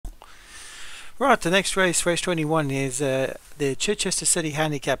Right, the next race, race 21, is the Chichester City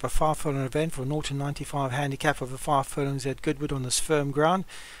Handicap, a 5 furlong event for 0 to 95 handicap over 5 furlongs at Goodwood on this firm ground.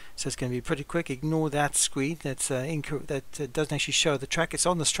 So it's going to be pretty quick. Ignore that screen. That's that doesn't actually show the track. It's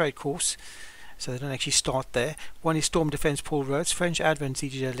on the straight course, so they don't actually start there. One is Storm Defence, Paul Rhodes, French Advent,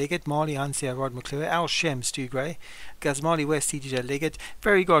 CJ Leggett, Marley Ansia, Rod McClure, Al Shem, Stu Gray, Gazmali West, CJ Leggett,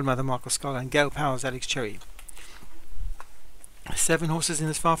 Fairy Godmother, Michael Scholar, and Gail Powers, Alex Cherry. 7 horses in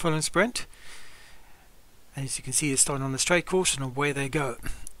this 5 furlong sprint. And as you can see, it's starting on the straight course, and away they go.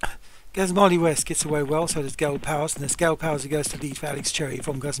 Gazmali West gets away well, so does Gail Powers, and it's Gail Powers who goes to lead for Alex Cherry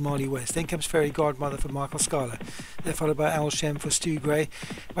from Gazmali West. Then comes Fairy Godmother for Michael Scholar. They're followed by Al Shem for Stu Gray.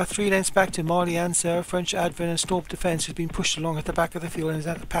 About 3 lengths back to Marley Answer, French Advent, and Storm Defence, who's been pushed along at the back of the field and is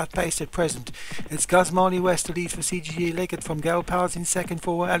at the pace at present. It's Gazmali West to lead for CGG Leggett from Gail Powers in second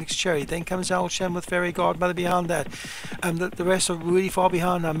for Alex Cherry. Then comes Al Shem with Fairy Godmother behind that. The rest are really far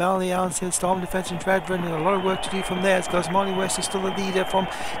behind now. Marley Answer, Storm Defence, and Advent, and a lot of work to do from there. As Gazmali West is still the leader from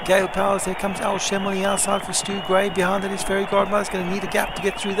Gail Powers. There comes Al Shem on the outside for Stu Gray. Behind that is Fairy Godmother. It's going to need a gap to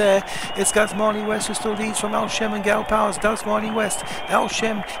get through there. It's Gazmali West who still leads from Al Shem and Gail Powers. Gazmali West. Al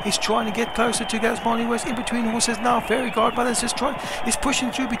Shem is trying to get closer to Gazmali West in between horses now. Fairy Godmother is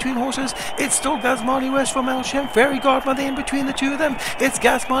pushing through between horses. It's still Gazmali West from Al Shem. Fairy Godmother in between the two of them. It's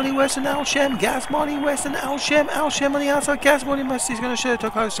Gazmali West and Al Shem. Gazmali West and Al Shem. Al Shem on the outside. Gazmali West is going to show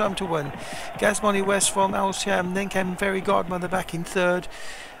to close time to win. Gazmali West from Al Shem. Then came Fairy Godmother back in third.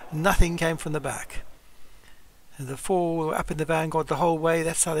 Nothing came from the back. And the 4 were up in the vanguard the whole way.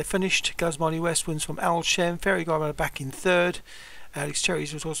 That's how they finished. Gazmali West wins from Al Shem. Fairy Godmother back in third. Alex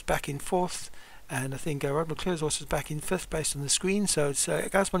Cherry's was also back in fourth. And I think Rod McClure's also back in fifth based on the screen. So it's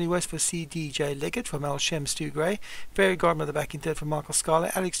Gazmali West for CDJ Leggett from Al Shem, Stu Gray. Fairy Godmother back in third from Michael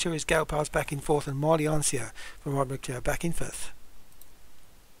Scholar. Alex Cherry's Gail Powers back in fourth. And Marley Ansia from Rod McClure back in fifth.